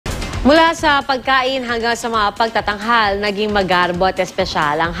Mula sa pagkain hanggang sa mga pagtatanghal, naging magarbo at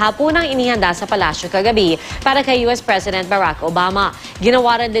espesyal ang hapunang inihanda sa palasyo kagabi para kay US President Barack Obama.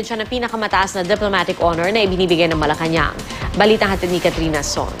 Ginawaran din siya ng pinakamataas na diplomatic honor na ibinibigay ng Malacanang. Balitang hatid ni Katrina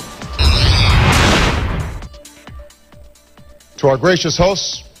Son. To our gracious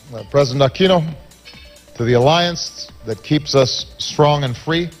host, President Aquino, to the alliance that keeps us strong and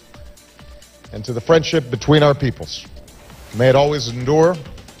free, and to the friendship between our peoples. May it always endure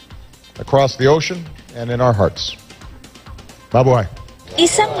across the ocean and in our hearts. Mabuhay.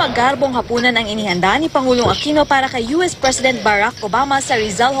 Isang magarbong hapunan ang inihanda ni Pangulong Aquino para kay US President Barack Obama sa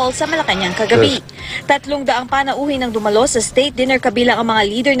Rizal Hall sa Malacanang kagabi. 300 panauhin ang dumalo sa state dinner kabilang ang mga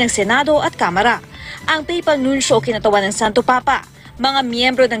leader ng Senado at Kamara. Ang papal nuncio o kinatawan ng Santo Papa, mga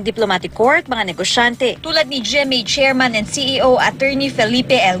miyembro ng diplomatic court, mga negosyante, tulad ni GMA Chairman and CEO Attorney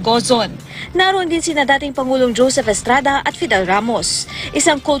Felipe L. Gozon. Naroon din sina dating Pangulong Joseph Estrada at Fidel Ramos.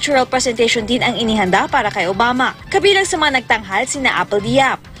 Isang cultural presentation din ang inihanda para kay Obama. Kabilang sa mga nagtanghal sina Apple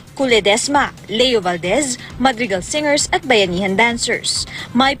Diap, Culedesma, Leo Valdez, Madrigal Singers at Bayanihan Dancers.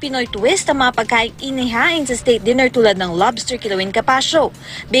 May Pinoy twist ang mga pagkaing inihain sa state dinner tulad ng lobster kilawin capascio,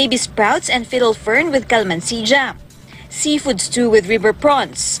 baby sprouts and fiddle fern with calamansi jam, seafood stew with river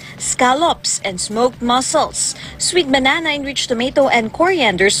prawns, scallops and smoked mussels, sweet banana enriched tomato and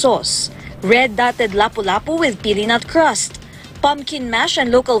coriander sauce, red dotted lapu-lapu with pili nut crust, pumpkin mash and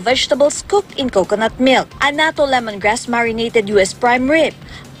local vegetables cooked in coconut milk, anato lemongrass marinated US prime rib,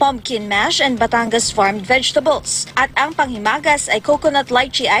 pumpkin mash and Batangas farmed vegetables. At ang panghimagas ay coconut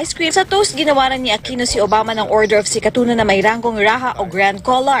lychee ice cream. Sa toast, ginawaran ni Aquino si Obama ng Order of Sikatuno na may ranggong Raha o Grand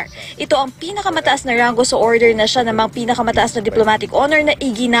Collar. Ito ang pinakamataas na ranggo sa order na siya namang pinakamataas na diplomatic honor na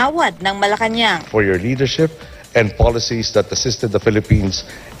iginawad ng Malacanang. For your leadership and policies that assisted the Philippines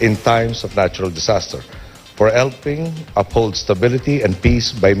in times of natural disaster. For helping uphold stability and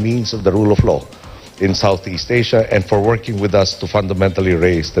peace by means of the rule of law in Southeast Asia, and for working with us to fundamentally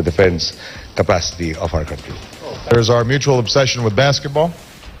raise the defense capacity of our country. There's our mutual obsession with basketball.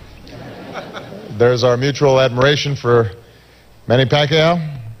 There's our mutual admiration for Manny Pacquiao.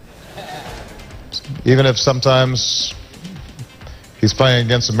 Even if sometimes he's playing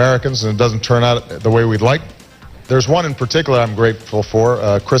against Americans and it doesn't turn out the way we'd like. There's one in particular I'm grateful for,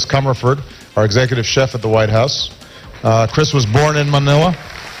 Chris Comerford, our executive chef at the White House. Chris was born in Manila.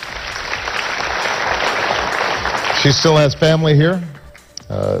 She still has family here.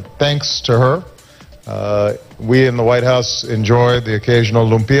 Thanks to her, we in the White House enjoy the occasional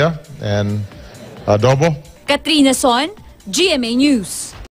lumpia and adobo. Katrina Son, GMA News.